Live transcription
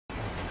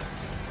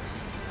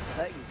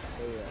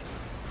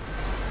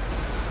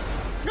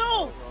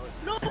No!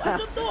 No! I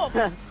jumped off!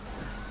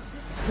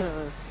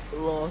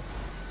 Lol.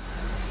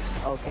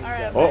 Okay.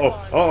 Alright,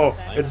 Oh,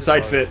 it's a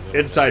tight fit.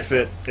 It's a tight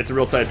fit. It's a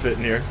real tight fit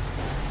in here.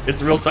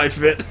 It's a real tight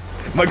fit.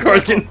 My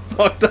car's getting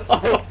fucked up.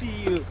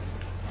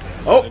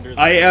 Oh,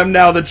 I am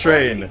now the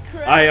train.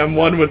 I am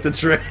one with the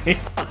train.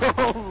 I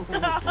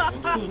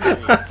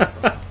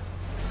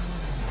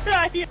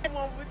am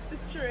one with the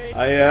train.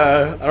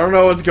 I don't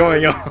know what's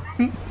going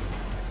on.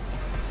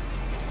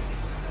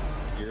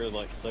 You're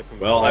like second.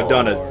 Well, I've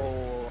done it.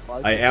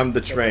 I am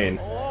the train.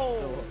 Oh.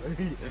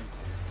 I'm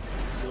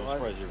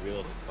surprised you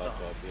realized it's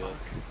popped up yet.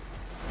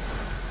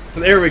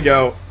 There we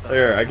go.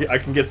 There, I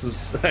can get some.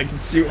 I can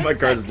see what my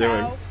car's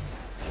doing.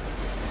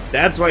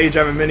 That's why you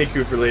drive a Mini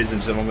Cooper, ladies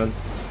and gentlemen.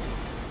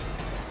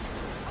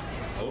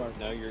 Oh,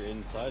 now you're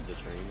inside the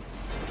train.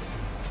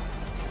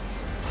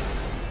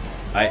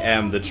 I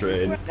am the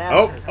train.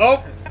 Now-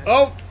 Oh!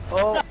 Oh.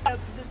 The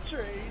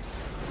train.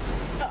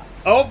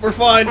 Oh, we're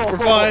fine. We're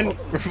fine.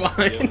 We're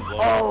fine.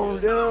 Oh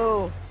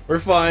no. We're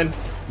fine.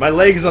 My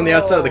leg is on the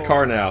outside of the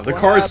car now. The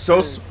What car is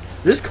so. happened?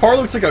 This car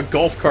looks like a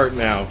golf cart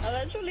now.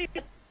 Eventually,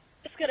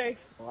 it's gonna.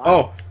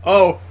 Oh!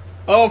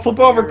 Flip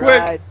over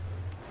quick! Right.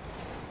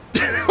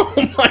 Oh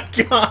my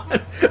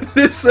god!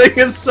 This thing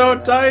is so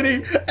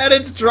tiny, and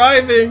it's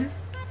driving.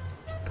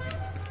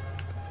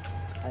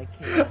 I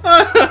can't.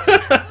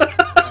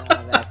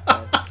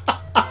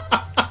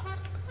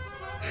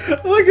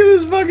 Look at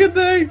this fucking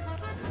thing!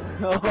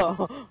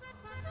 Oh,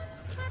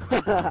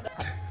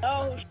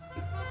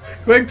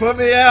 Quick, put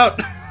me out!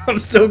 I'm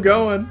still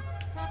going.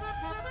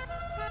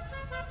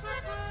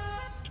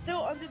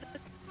 still under the.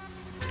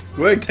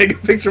 Quick, take a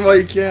picture while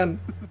you can.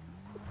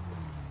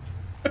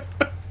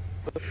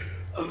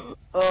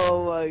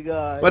 Oh my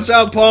god. Watch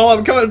out, Paul!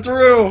 I'm coming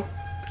through.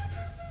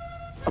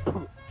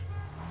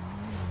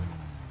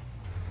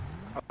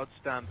 I'll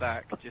stand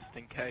back just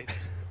in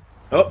case.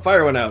 Oh,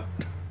 fire went out.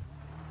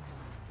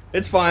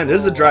 It's fine.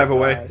 This is a Oh, drive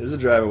away. God. This is a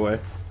drive away.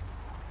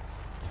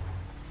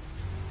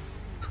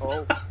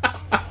 Oh.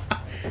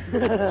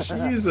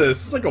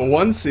 Jesus, it's like a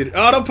one-seater.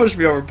 Oh, don't push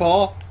me over,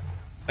 Paul.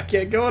 I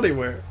can't go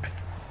anywhere.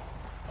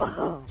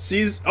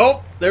 Sees.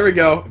 Oh, there we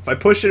go. If I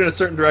push it in a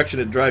certain direction,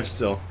 it drives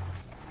still.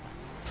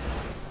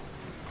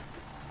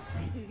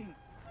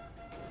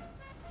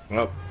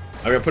 Well,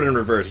 I'm gonna put it in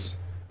reverse.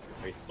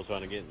 Are you still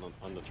trying to get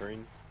on the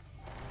train?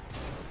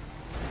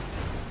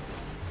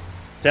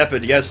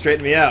 Tepid, you gotta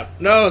straighten me out.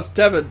 No, it's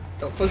Tepid.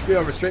 Don't push me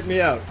over. Straighten me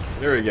out.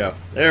 There we go.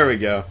 There we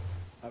go.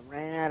 I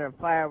ran out of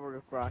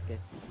firework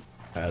rockets.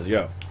 Let's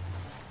go.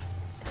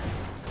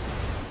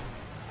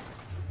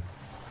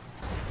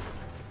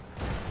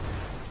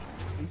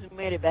 You just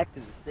made it back to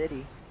the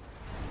city.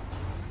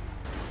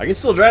 I can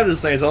still drive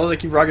this thing as long as I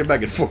keep rocking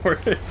back and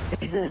forth.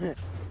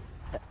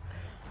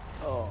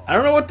 Oh. I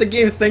don't know what the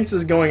game thinks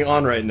is going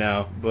on right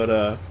now, but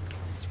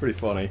it's pretty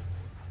funny.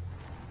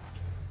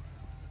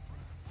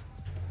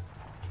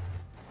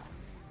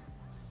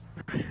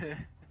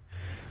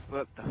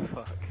 What the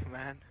fuck,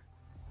 man?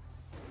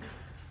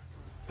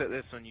 Put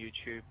this on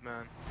YouTube,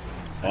 man.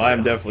 Oh,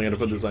 I'm definitely gonna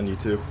put this on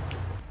YouTube.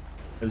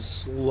 I'm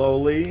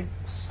slowly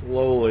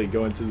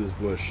going through this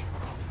bush.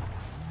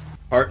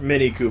 Part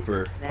Mini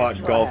Cooper, part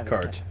Natural golf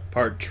habitat. cart,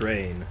 part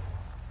train.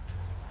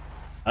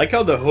 I like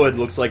how the hood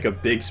looks like a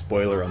big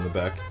spoiler on the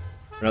back.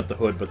 Or not the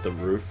hood, but the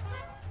roof.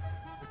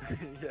 Yeah.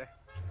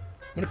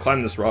 I'm gonna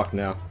climb this rock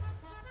now.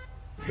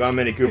 Go on,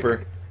 Mini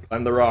Cooper.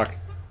 Climb the rock.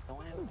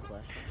 Don't have a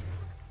flash.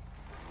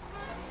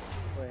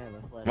 Don't have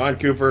a flash. Come on,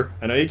 Cooper.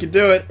 I know you can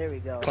do it. There we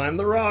go. Climb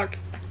the rock.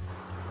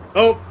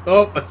 Oh,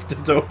 I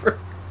tipped over.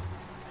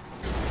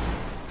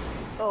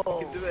 Oh.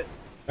 You can do it.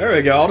 There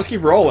we go. I'll just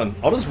keep rolling.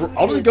 I'll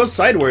just go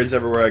sideways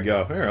everywhere I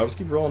go. Here, I'll just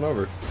keep rolling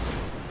over.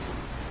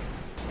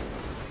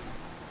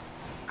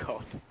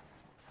 God.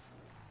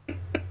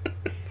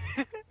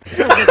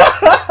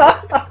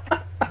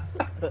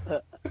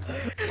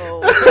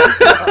 Oh.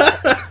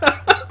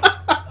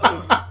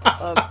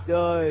 I'm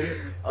done.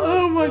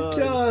 Oh I'm my done.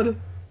 god.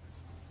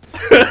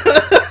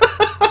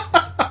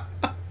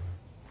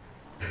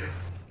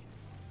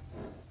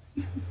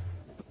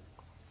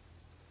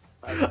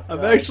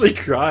 I'm actually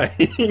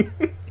crying.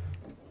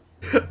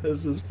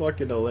 This is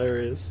fucking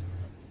hilarious.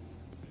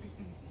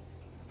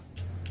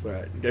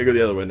 Alright, gotta go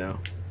the other way now.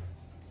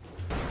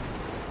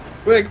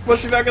 Quick,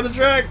 push me back on the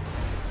track!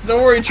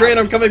 Don't worry, train,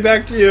 I'm coming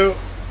back to you.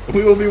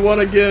 We will be one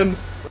again.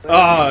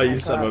 Ah, you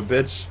son of a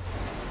bitch.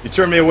 You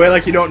turn me away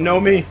like you don't know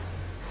me?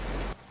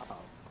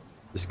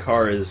 This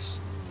car is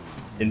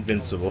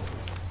invincible.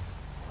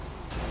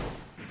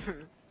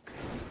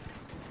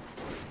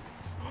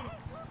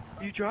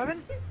 You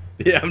driving?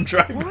 Yeah, I'm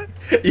driving. What?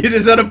 You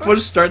just had to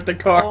push start the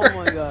car. Oh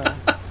my god.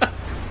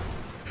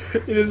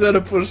 You just had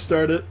to push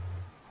start it.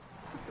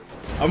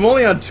 I'm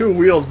only on 2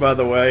 wheels, by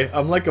the way.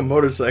 I'm like a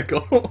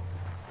motorcycle.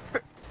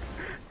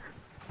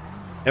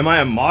 Am I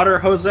a modder,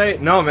 Jose?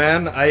 No,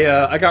 man.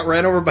 I got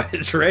ran over by a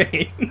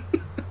train.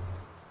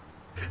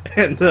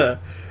 And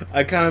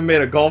I kind of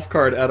made a golf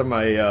cart out of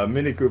my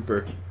Mini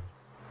Cooper.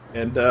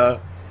 And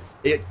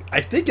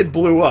I think it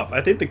blew up.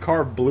 I think the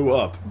car blew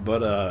up,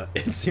 but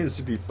it seems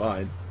to be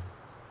fine.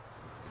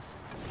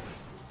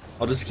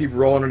 I'll just keep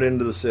rolling it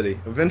into the city.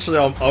 Eventually,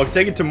 I'll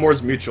take it to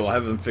Moore's Mutual. I'll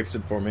have them fix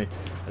it for me.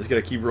 I just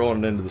gotta keep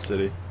rolling it into the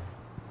city.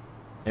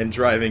 And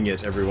driving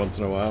it every once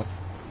in a while.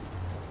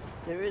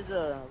 There is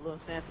a Los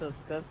Santos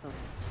Customs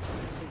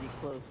pretty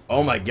close.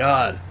 Oh my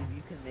god. If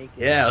you can make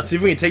it. Yeah, let's see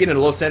if we can take it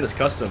into Los Santos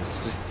Customs.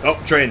 Just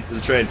train. There's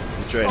a train.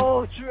 There's a train.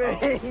 Oh,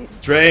 train!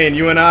 Train,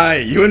 you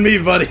and me,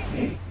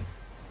 buddy.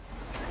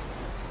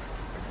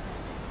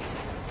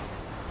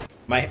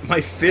 My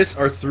fists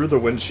are through the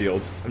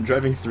windshield. I'm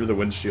driving through the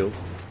windshield.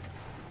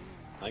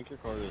 I think your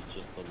car is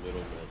just a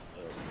little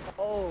messed up.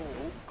 Oh,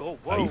 Go,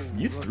 Oh, whoa.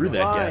 you threw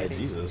that guy,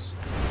 Jesus.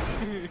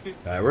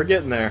 Alright, we're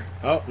getting there.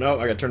 Oh, no,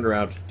 I got turned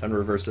around. Time to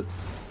reverse it.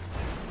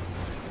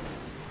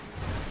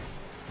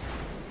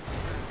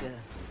 yeah.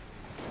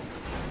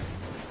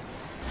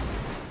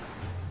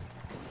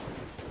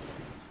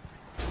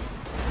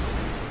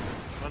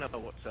 I know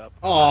what's up.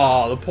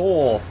 Oh, the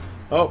pole.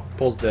 Oh,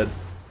 pole's dead.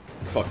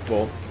 Fuck the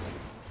pole.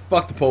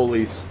 Fuck the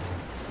police.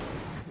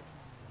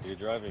 You're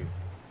driving.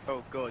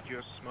 Oh god,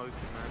 you're smoking,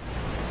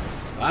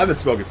 man. I've been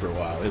smoking for a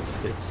while. It's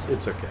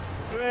okay.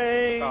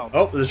 Train! Oh,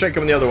 Oh, there's a train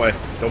coming the other way.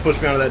 Don't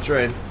push me onto that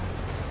train.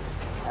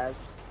 As-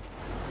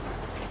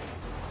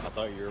 I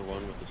thought you were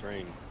one with the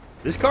train.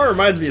 This car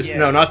reminds me of... Yeah,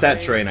 no, not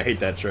that train. train. I hate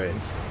that train.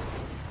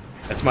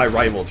 That's my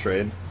rival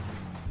train.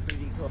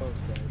 pretty close,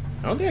 guys.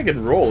 I don't think I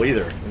can roll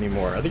either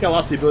anymore. I think I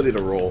lost the ability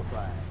to roll.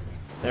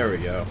 There we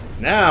go.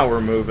 Now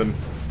we're moving.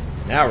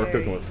 Now we're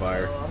cooking with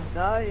fire. Oh,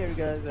 now you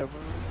guys are moving.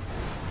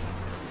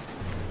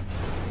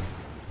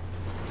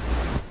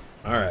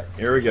 Alright,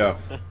 here we go.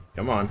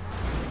 Come on.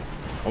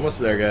 Almost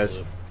there,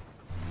 guys.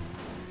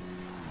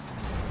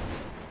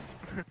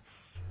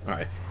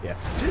 Alright, yeah.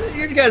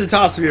 You guys are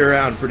tossing me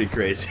around pretty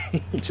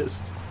crazy.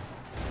 Just...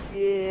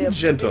 Yeah,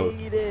 Gentle.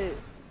 beat it.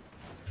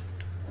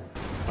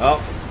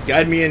 Oh,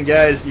 guide me in,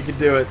 guys. You can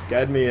do it.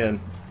 Guide me in.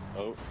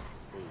 Oh.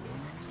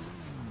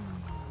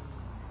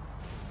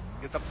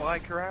 get the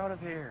biker out of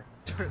here.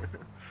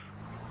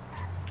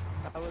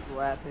 I would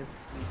laugh if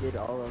we did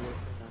all of it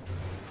for nothing.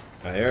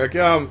 Alright, here I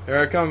come. Here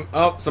I come.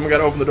 Oh, someone got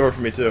to open the door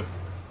for me, too.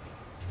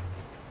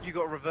 You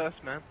got reverse,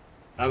 man.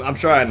 I'm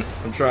trying.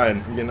 I'm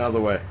trying. I'm getting out of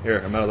the way.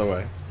 Here, I'm out of the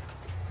way.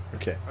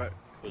 Okay. Alright.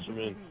 Push him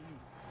in.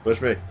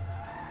 Push me.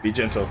 Be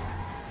gentle.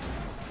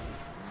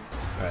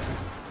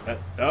 Alright.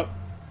 Oh.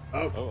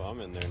 Oh. Oh, I'm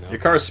in there now. Your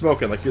car's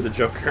smoking like you're the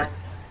Joker.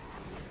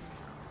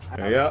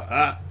 There you go.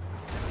 Ah.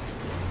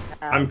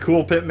 I'm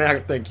cool, Pit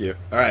Mac. Thank you.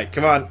 Alright,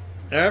 come on.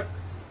 Yep.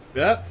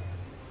 Yep.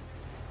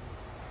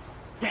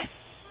 Yes!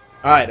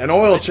 Alright, an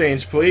oil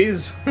change,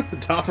 please.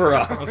 Top her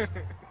off.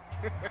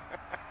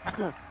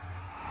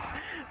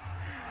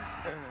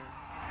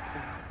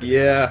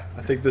 Yeah,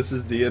 I think this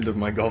is the end of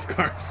my golf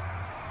cars.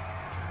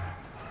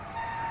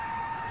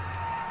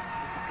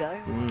 Guy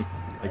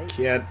I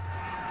can't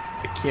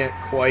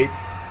quite.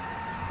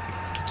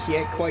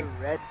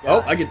 red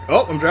Oh,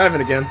 dot. I'm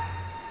driving again.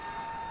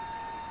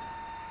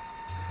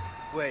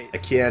 Wait. I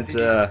can't,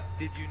 Did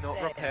you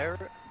not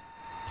repair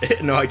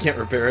it? no, I can't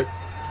repair it.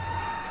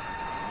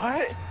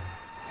 What?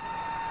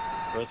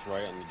 Press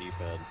right on the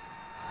D-pad.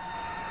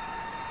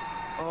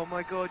 Oh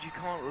my god, you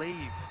can't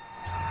leave.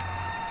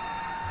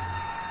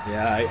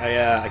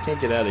 Yeah, I can't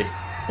get out of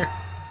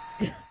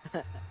here.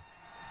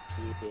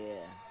 Yeah.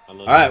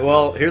 Alright,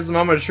 well, here's the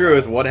moment of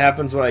truth. What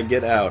happens when I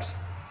get out?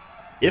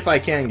 If I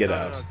can get No,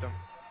 out. No,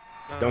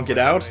 no, Don't get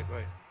wait, out?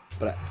 Wait,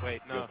 But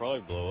wait, You'll no. probably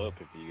blow up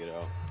if you get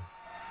out.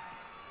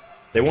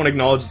 they won't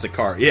acknowledge it's a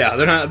car. Yeah,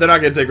 they're not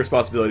gonna take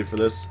responsibility for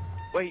this.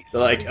 Wait.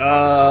 They're like,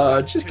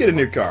 just get a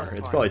new car.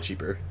 It's probably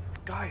cheaper.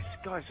 Guys,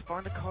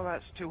 find a car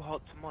that's too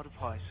hot to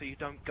modify so you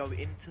don't go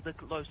into the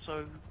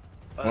Loso.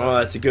 Oh,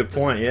 that's a good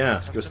point, yeah.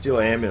 Let's go steal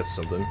an ambulance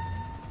or something.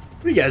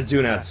 What are you guys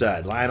doing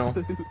outside, Lionel?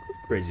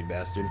 Crazy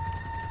bastard.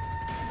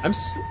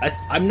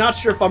 I'm not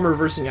sure if I'm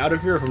reversing out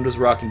of here or if I'm just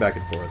rocking back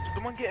and forth.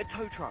 Someone get a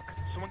tow truck.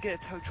 Someone get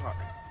a tow truck.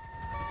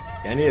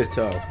 Yeah, I need a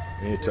tow.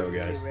 I need a tow,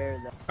 guys. Pretty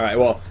rare, though. Alright,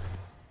 well,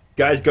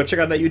 guys, go check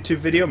out that YouTube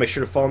video. Make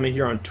sure to follow me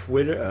here on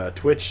Twitter,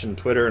 Twitch and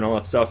Twitter and all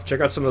that stuff.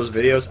 Check out some of those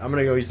videos. I'm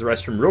going to go use the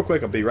restroom real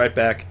quick. I'll be right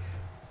back.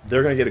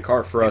 They're going to get a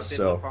car for us, Gifted,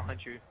 so look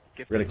behind you.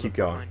 Gifted, we're going to keep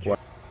look going. behind you. What?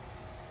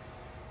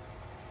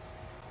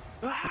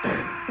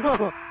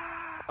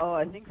 Oh,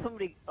 I think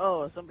somebody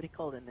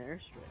called an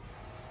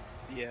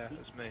airstrike. Yeah,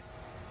 that's me.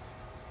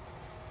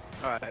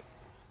 Alright.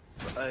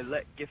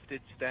 Let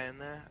Gifted stay in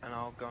there, and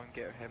I'll go and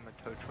get him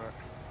a tow truck.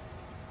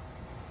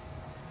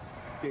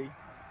 Okay.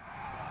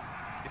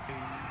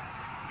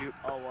 You,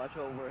 I'll watch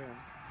over him.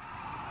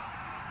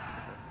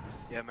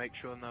 yeah, make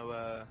sure no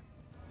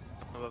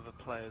other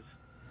players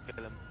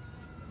kill him.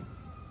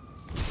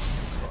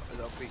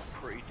 That'll be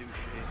pretty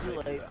douchey if Too they do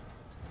late. that.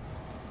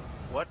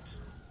 What?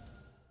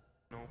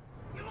 No.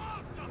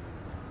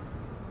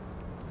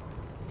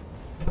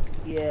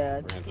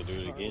 Yeah. We're gonna have to do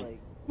it again.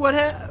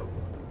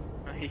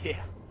 Like,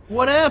 Yeah.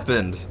 What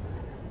happened?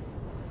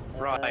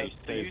 Right. You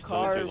So you stayed so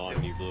cars too long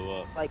and you blew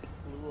up. like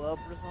blew up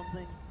or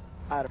something.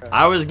 I don't know.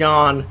 I was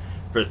gone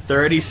for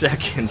 30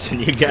 seconds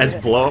and you guys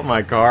blow up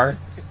my car?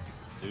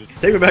 Dude,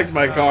 Take me back to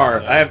my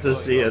car. I have to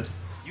see it.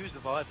 Use the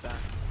vibe ban.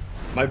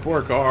 My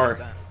poor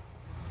car.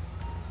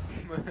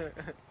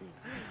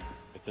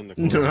 it's in the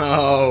corner.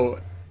 No.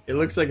 It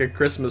looks like a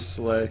Christmas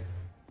sleigh.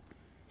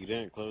 You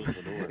didn't close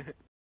the door.